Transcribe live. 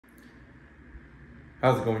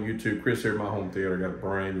How's it going, YouTube? Chris here at my home theater. Got a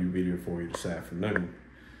brand new video for you this afternoon.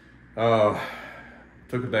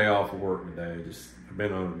 Took a day off of work today. I've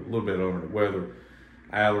been a little bit under the weather,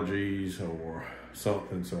 allergies or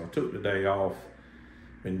something. So I took the day off.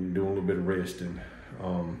 Been doing a little bit of resting.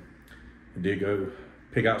 I did go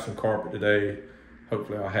pick out some carpet today.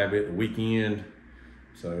 Hopefully I'll have it the weekend.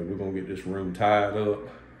 So we're gonna get this room tied up.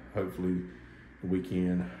 Hopefully the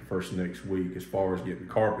weekend, first next week. As far as getting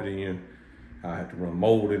carpet in, I have to run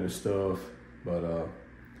molding and stuff, but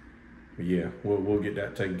yeah, we'll get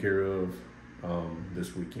that taken care of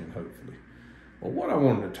this weekend, hopefully. Well, what I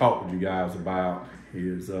wanted to talk with you guys about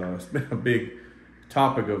is it's been a big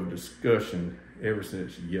topic of discussion ever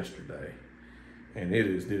since yesterday, and it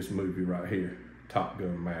is this movie right here, Top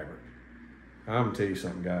Gun Maverick. I'm gonna tell you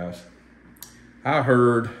something, guys. I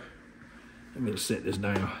heard, let me set this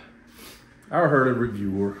down. I heard a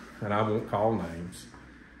reviewer, and I won't call names.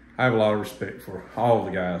 I have a lot of respect for all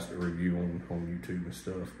the guys that review on YouTube and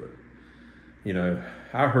stuff, but you know,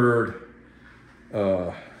 I heard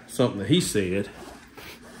something that he said,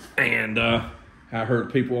 and I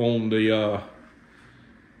heard people on the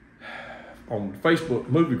Facebook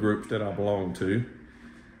movie groups that I belong to,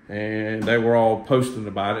 and they were all posting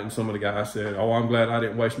about it, and some of the guys said, "Oh, I'm glad I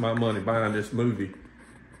didn't waste my money buying this movie."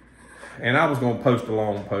 And I was going to post a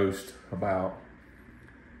long post about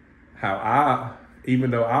how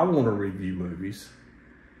even though I want to review movies,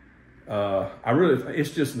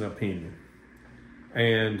 it's just an opinion.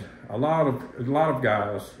 And a lot of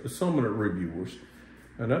guys, some of the reviewers,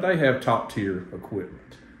 I know they have top tier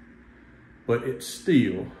equipment, but it's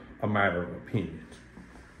still a matter of opinion.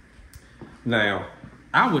 Now,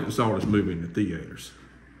 I went and saw this movie in the theaters,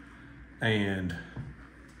 and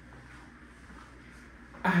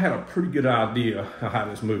I had a pretty good idea of how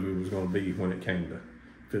this movie was going to be when it came to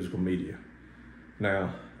physical media.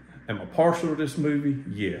 Now, am I partial to this movie?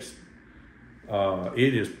 Yes.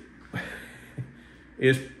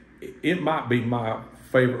 It might be my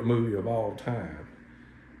favorite movie of all time.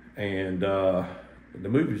 And the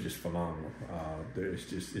movie is just phenomenal. It's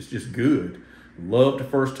just good. Love the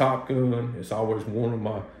first Top Gun. It's always one of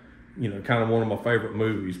my, kind of one of my favorite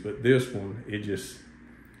movies. But this one,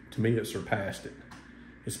 to me, it surpassed it.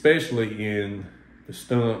 Especially in the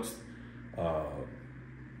stunts,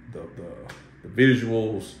 the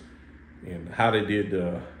visuals, and how they did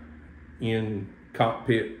the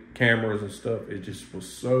in-cockpit cameras and stuff. It just was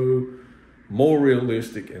so more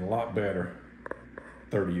realistic and a lot better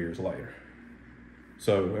 30 years later.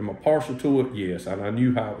 So am I partial to it? Yes, and I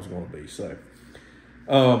knew how it was going to be. So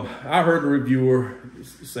I heard the reviewer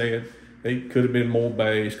saying it could have been more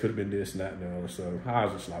bass, could have been this and that and the other. So I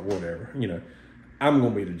was just like, whatever, I'm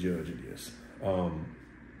going to be the judge of this.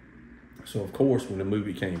 So of course, when the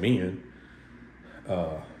movie came in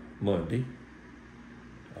Monday,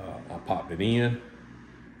 I popped it in,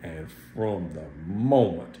 and from the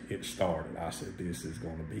moment it started, I said, this is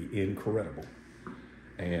going to be incredible.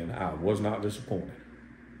 And I was not disappointed.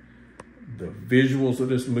 The visuals of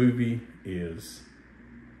this movie is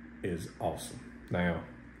awesome. Now,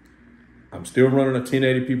 I'm still running a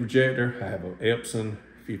 1080p projector. I have an Epson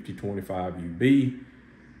 5025 UB.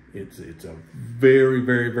 It's a very,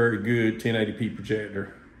 very, very good 1080p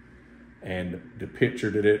projector, and the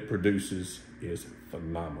picture that it produces is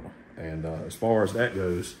phenomenal. And as far as that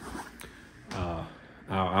goes,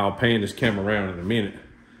 I'll pan this camera around in a minute,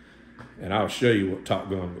 and I'll show you what Top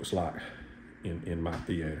Gun looks like in my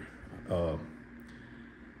theater.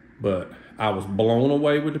 But I was blown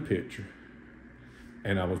away with the picture,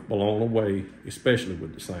 and I was blown away especially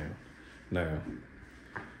with the sound. Now,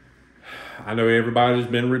 I know everybody's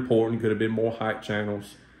been reporting could have been more height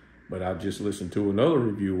channels, but I just listened to another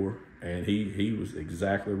reviewer, and he was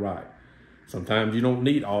exactly right. Sometimes you don't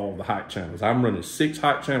need all the height channels. I'm running 6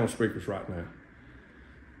 height channel speakers right now,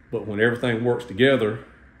 but when everything works together,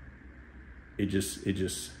 it just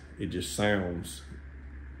sounds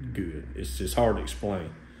good. It's just hard to explain.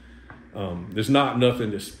 There's not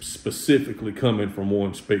nothing that's specifically coming from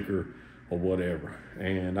one speaker or whatever.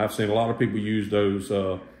 And I've seen a lot of people use those,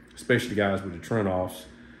 especially guys with the turn-offs.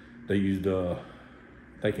 They used,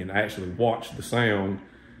 they can actually watch the sound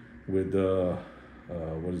with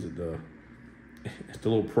what is it, it's the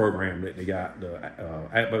little program that they got, the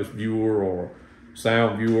Atmos viewer or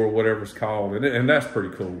sound viewer, whatever it's called, and that's pretty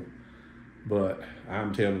cool. But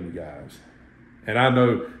I'm telling you guys, and I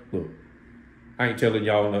know, look, I ain't telling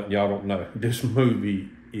y'all nothing y'all don't know. This movie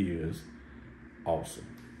is awesome.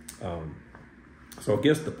 So I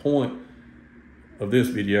guess the point of this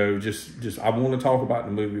video, just I want to talk about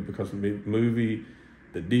the movie because the movie,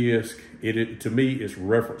 the disc, to me, it's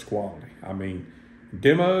reference quality. I mean,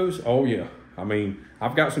 demos, oh yeah, I mean,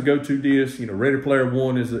 I've got some go-to discs. You know, Ready Player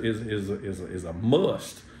One is a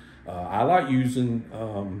must. I like using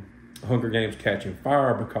Hunger Games Catching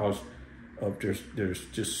Fire because of there's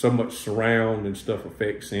just so much surround and stuff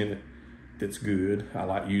effects in it that's good. I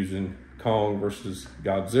like using Kong versus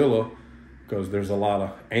Godzilla because there's a lot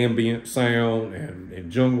of ambient sound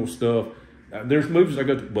and jungle stuff. There's movies I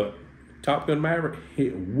go to, but Top Gun Maverick,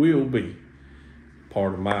 it will be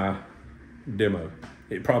part of my demo.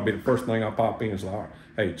 It'd probably be the first thing I pop in. It's like,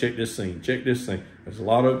 hey, check this scene, check this scene. There's a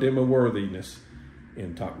lot of demo worthiness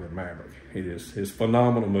in Top Gun Maverick. It's a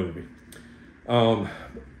phenomenal movie.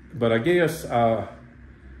 But I guess,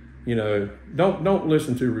 you know, don't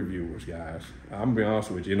listen to reviewers, guys. I'm gonna be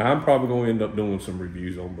honest with you. And I'm probably gonna end up doing some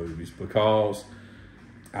reviews on movies because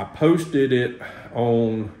I posted it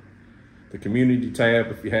on the community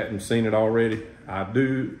tab. If you hadn't seen it already, I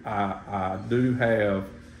do have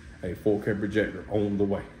a 4K projector on the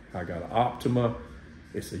way. I got an Optima.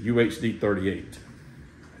 It's a UHD 38.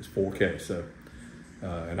 It's 4K. So,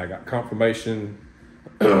 and I got confirmation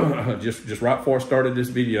just right before I started this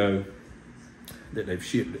video that they've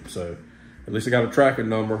shipped it. So at least I got a tracking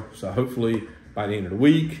number. So hopefully by the end of the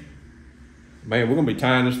week, man, we're gonna be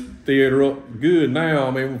tying this theater up good now.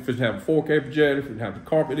 I mean, we're gonna have a 4K projector, we're gonna have the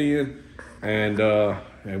carpet in, and we're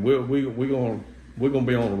gonna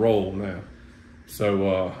be on the roll now.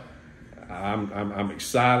 So I'm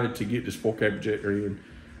excited to get this 4K projector in.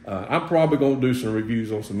 I'm probably gonna do some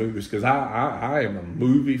reviews on some movies because I am a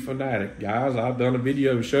movie fanatic, guys. I've done a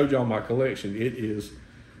video, showed y'all my collection. It's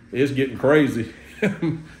getting crazy.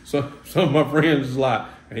 So some of my friends is like,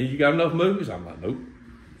 hey, you got enough movies? I'm like, nope.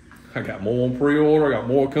 I got more on pre-order, I got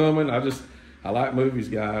more coming. I like movies,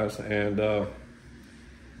 guys. And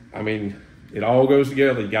I mean, it all goes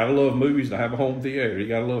together. You gotta love movies to have a home theater. You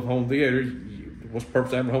gotta love home theater. What's the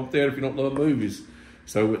purpose of having a home theater if you don't love movies?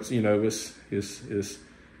 So it's, you know, it's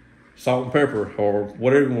salt and pepper or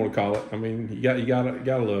whatever you want to call it. I mean, you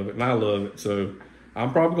gotta love it, and I love it. So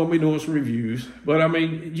I'm probably gonna be doing some reviews. But I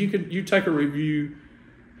mean, you take a review,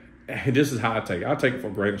 and this is how I take it. I take it for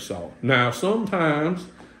a grain of salt. Now, sometimes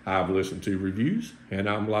I've listened to reviews, and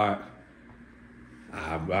I'm like,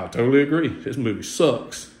 I totally agree. This movie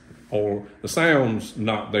sucks, or the sound's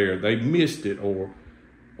not there. They missed it, or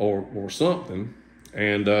something.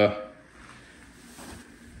 And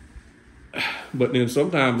but then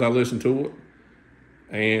sometimes I listen to it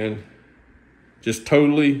and just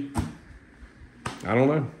totally, I don't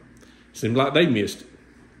know, seems like they missed it.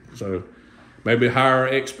 So maybe higher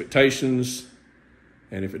expectations,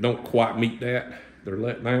 and if it don't quite meet that, they're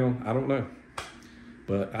let down. I don't know.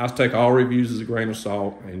 But I take all reviews as a grain of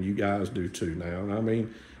salt, and you guys do too now. And I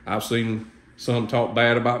mean, I've seen some talk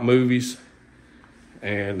bad about movies,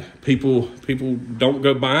 and people don't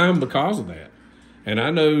go buy them because of that. And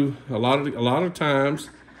I know a lot of times,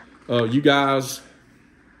 you guys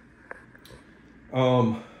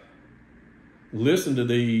listen to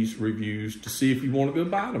these reviews to see if you want to go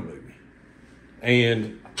buy the movie.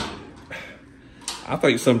 And I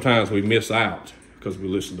think sometimes we miss out because we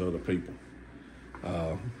listen to other people.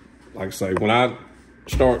 Like I say, when I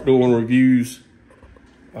start doing reviews,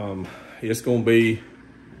 it's going to be,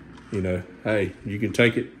 you know, hey, you can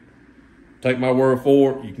take my word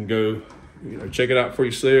for it. You can go, you know, check it out for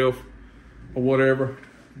yourself or whatever.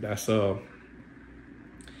 That's, and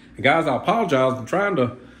guys, I apologize. I'm trying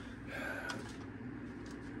to,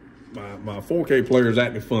 my 4K player is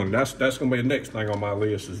acting funny. That's going to be the next thing on my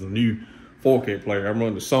list is the new 4K player. I'm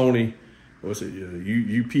running the Sony, what's it,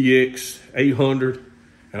 UPX800,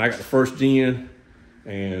 and I got the first gen,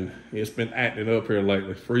 and it's been acting up here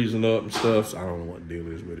lately, freezing up and stuff, so I don't know what the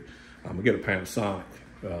deal is with it. I'm going to get a Panasonic,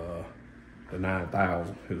 the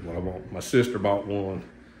 9000 is what I want. My sister bought one,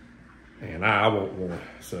 and I want one,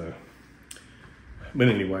 so. But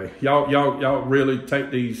anyway, y'all really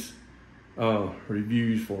take these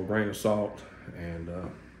reviews for a grain of salt, and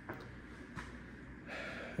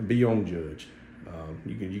be your own judge.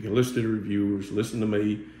 You can listen to the reviewers, listen to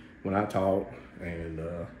me when I talk, and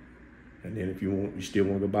then if you still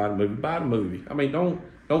want to go buy the movie. I mean, don't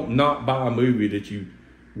not buy a movie that you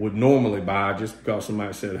would normally buy just because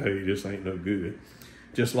somebody said, hey, this ain't no good.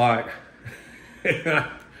 Just like, I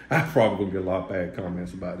probably gonna get a lot of bad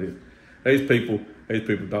comments about this. These people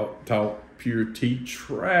talk pure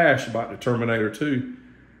trash about the Terminator 2.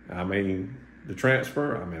 I mean, the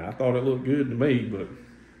transfer, I mean, I thought it looked good to me,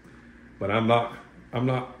 but I'm not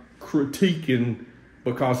critiquing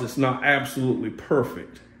because it's not absolutely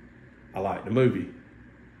perfect. I like the movie,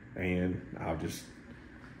 and I'll just,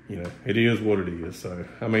 you know, it is what it is. So,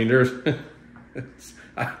 I mean,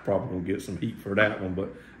 I probably gonna get some heat for that one,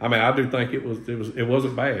 but I mean, I do think it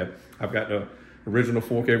wasn't bad. I've got the original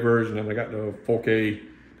 4K version, and I got the 4K,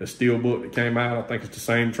 the steelbook that came out. I think it's the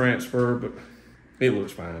same transfer, but it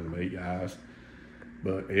looks fine to me, guys.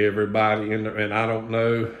 But everybody in there, and I don't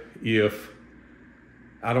know if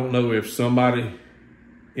somebody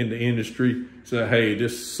in the industry said, hey,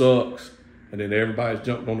 this sucks, and then everybody's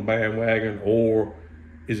jumped on the bandwagon, or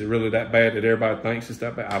is it really that bad that everybody thinks it's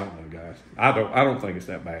that bad? I don't know, guys. I don't think it's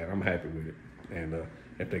that bad. I'm happy with it. And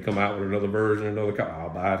if they come out with another version, another car, I'll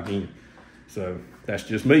buy it again. So that's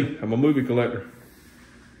just me. I'm a movie collector.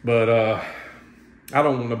 But I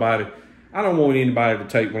don't want anybody to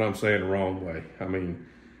take what I'm saying the wrong way. I mean,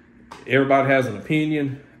 everybody has an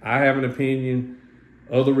opinion. I have an opinion.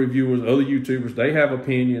 Other reviewers, other YouTubers, they have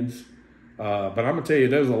opinions. But I'm gonna tell you,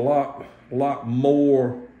 there's a lot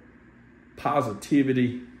more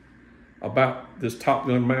positivity about this Top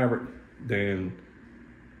Gun Maverick than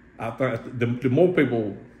I think. The more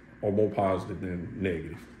people are more positive than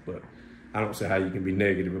negative. But I don't see how you can be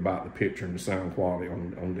negative about the picture and the sound quality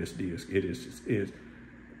on this disc.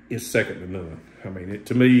 It's second to none. I mean,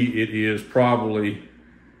 to me, it is probably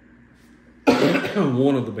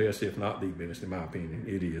one of the best, if not the best, in my opinion.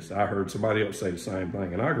 It is. I heard somebody else say the same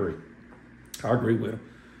thing, and I agree. I agree with them.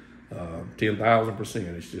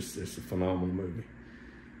 10,000%. It's a phenomenal movie.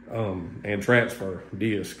 And transfer,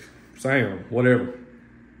 disc, sound, whatever.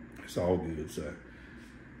 It's all good. So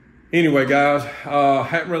anyway, guys,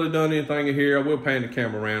 haven't really done anything in here. I will pan the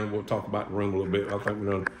camera around and we'll talk about the room a little bit. I think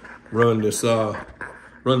we're gonna run this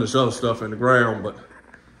other stuff in the ground, but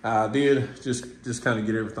I did just kind of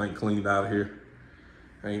get everything cleaned out of here.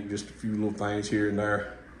 Ain't just a few little things here and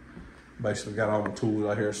there. Basically got all my tools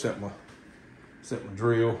out here, set my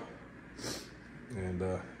drill, and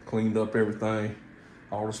cleaned up everything.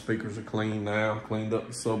 All the speakers are clean now. Cleaned up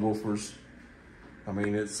the subwoofers. I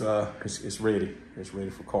mean, it's ready. It's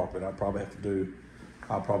ready for carpet. I'll probably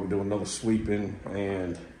do another sweeping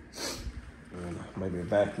and maybe a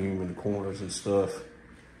vacuum in the corners and stuff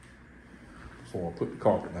before I put the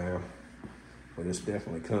carpet down. But it's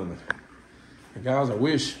definitely coming. And guys, I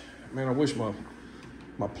wish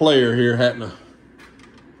my player here hadn't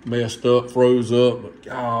messed up, froze up, but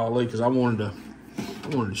golly, because I wanted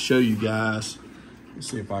to show you guys. Let's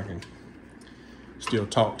see if I can still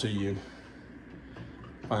talk to you.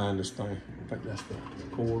 Find this thing. I think that's the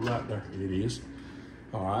cord right there. It is.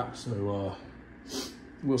 All right, so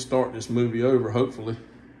we'll start this movie over, hopefully.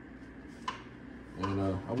 And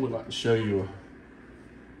I would like to show you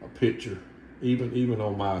a picture, even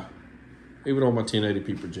on my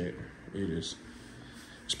 1080p projector. It's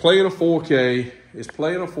playing a 4K. It's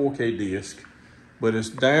playing a 4K disc, but it's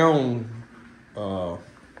down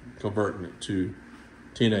converting it to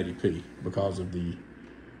 1080p because of the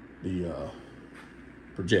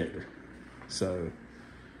projector. So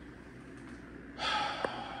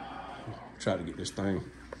I'll try to get this thing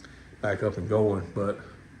back up and going, but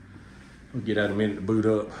we'll get out a minute to boot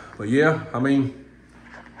up. But yeah, I mean,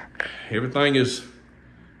 everything is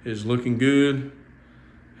looking good.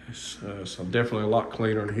 It's definitely a lot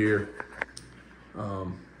cleaner in here.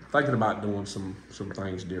 Thinking about doing some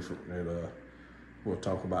things different, and we'll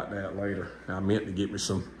talk about that later. I meant to get me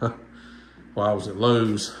some, while I was at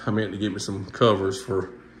Lowe's, I meant to get me some covers for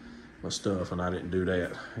my stuff, and I didn't do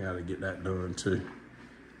that. I got to get that done too.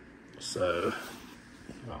 So,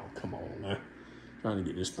 oh, come on now. Trying to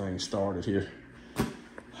get this thing started here.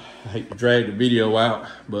 I hate to drag the video out,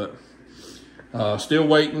 but still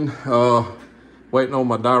waiting. Waiting on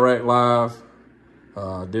my direct live.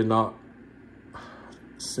 Did not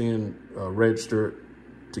register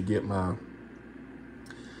to get my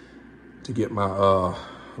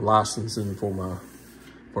licensing for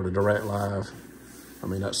the direct live. I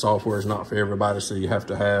mean, that software is not for everybody, so you have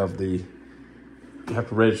to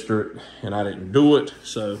register it, and I didn't do it.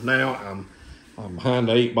 So now I'm behind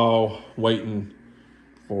the 8 ball, waiting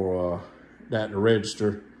for that to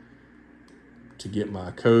register to get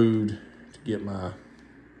my code, to get my,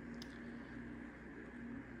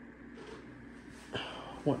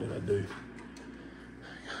 what did I do?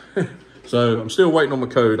 So I'm still waiting on my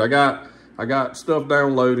code. I got stuff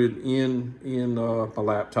downloaded in my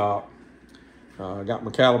laptop. I got my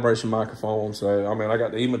calibration microphone. So I mean, I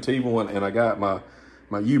got the Emotiva one, and I got my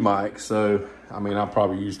U mic. So I mean, I'll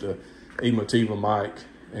probably use the Emotiva mic,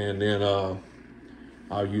 and then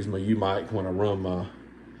I'll use my U mic when I run my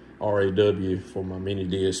RAW for my mini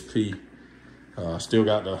DSP. Still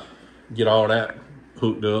got to get all that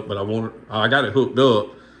hooked up, but I got it hooked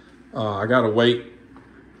up. I gotta wait.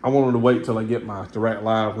 I wanted to wait till I get my direct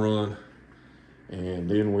live run, and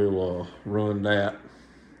then we'll run that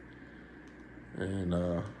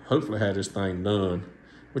and hopefully have this thing done.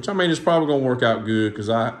 Which, I mean, it's probably gonna work out good, because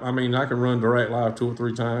I mean, I can run direct live 2 or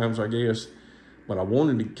 3 times, I guess. But I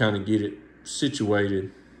wanted to kind of get it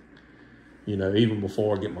situated, you know, even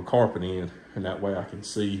before I get my carpet in, and that way I can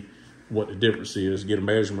see what the difference is, get a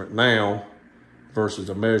measurement now versus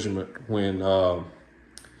a measurement when I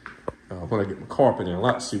get my carpet in. I'd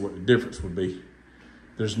like to see what the difference would be.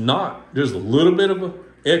 There's a little bit of a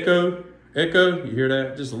echo, you hear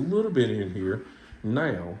that? Just a little bit in here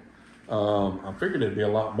now. I figured it'd be a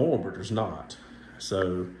lot more, but there's not.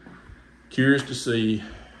 So curious to see,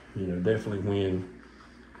 you know, definitely when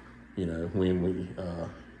we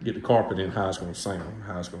get the carpet in, how it's gonna sound,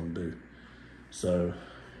 how it's gonna do. So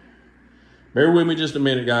bear with me just a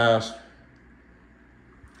minute, guys.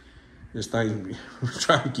 This thing, we're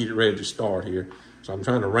trying to get it ready to start here. So I'm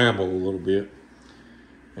trying to ramble a little bit,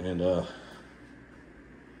 and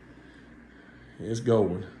it's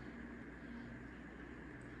going.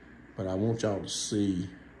 But I want y'all to see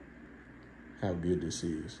how good this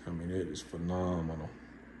is. I mean, it is phenomenal,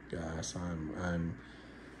 guys. I'm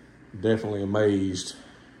definitely amazed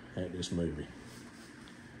at this movie.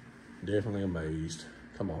 Definitely amazed.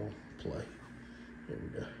 Come on, play. Here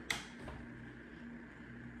we go.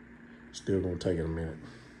 Still gonna take it a minute.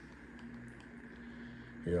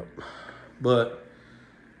 Yep. But,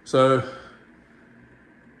 so,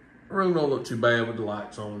 the room don't look too bad with the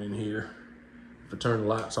lights on in here. If I turn the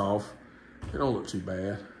lights off, it don't look too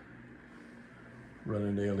bad.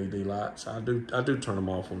 Running the LED lights. I do turn them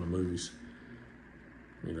off on the movies.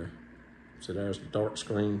 You know. So there's the dark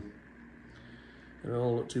screen. It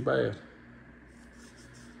don't look too bad.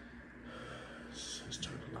 Let's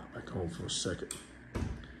turn the light back on for a second.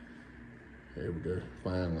 There we go,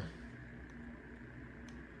 finally.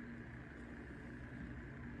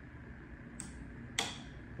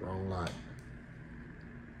 Wrong light.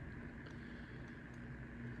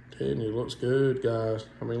 Telling you, it looks good, guys.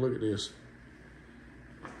 I mean, look at this.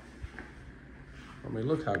 I mean,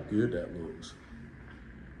 look how good that looks.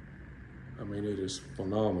 I mean, it is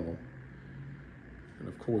phenomenal. And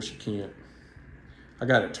of course you can't. I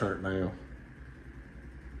got it turned down.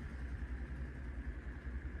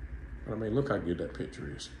 But I mean, look how good that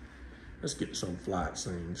picture is. Let's get to some flight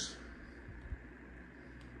scenes.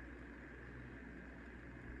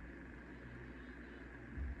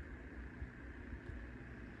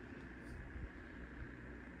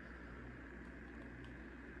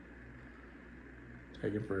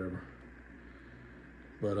 Taking forever.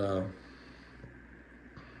 But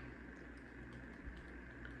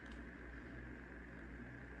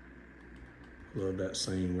love that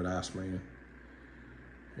scene with Iceman.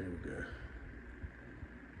 Here we go.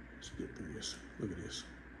 Let's get through this. Look at this.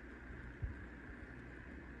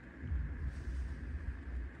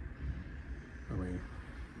 I mean,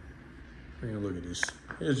 look at this.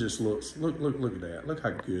 It just looks, look at that. Look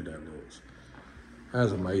how good that looks.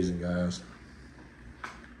 That's amazing, guys.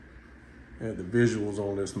 And the visuals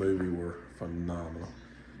on this movie were phenomenal.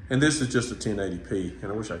 And this is just a 1080p,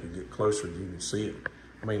 and I wish I could get closer so you can see it.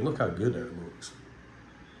 I mean, look how good that looks.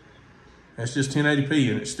 It's just 1080p,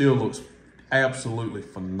 and it still looks absolutely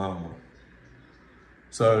phenomenal.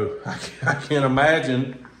 So I can't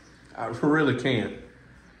imagine, I really can't.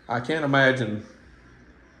 I can't imagine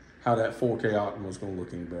how that 4K Optima is gonna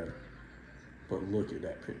look any better. But look at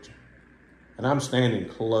that picture. And I'm standing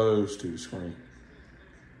close to the screen.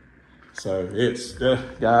 So it's,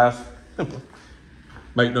 guys,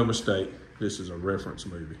 make no mistake, this is a reference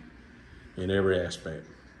movie in every aspect,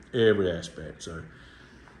 So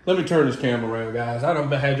let me turn this camera around, guys. I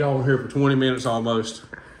done had y'all here for 20 minutes almost.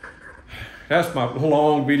 That's my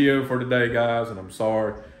long video for today, guys, and I'm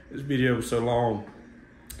sorry. This video was so long.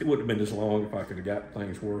 It wouldn't have been this long if I could have got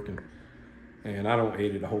things working. And I don't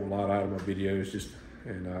edit a whole lot out of my videos,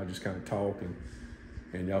 and I just kind of talk,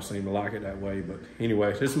 and y'all seem to like it that way. But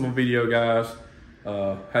anyway, this is my video, guys.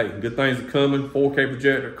 Hey, good things are coming. 4K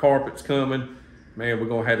projector, carpet's coming. Man, we're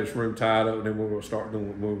gonna have this room tied up, and then we're gonna start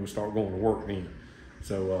going to work then.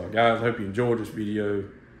 So guys, I hope you enjoyed this video,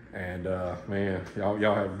 and man,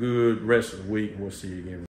 y'all have a good rest of the week, and we'll see you again.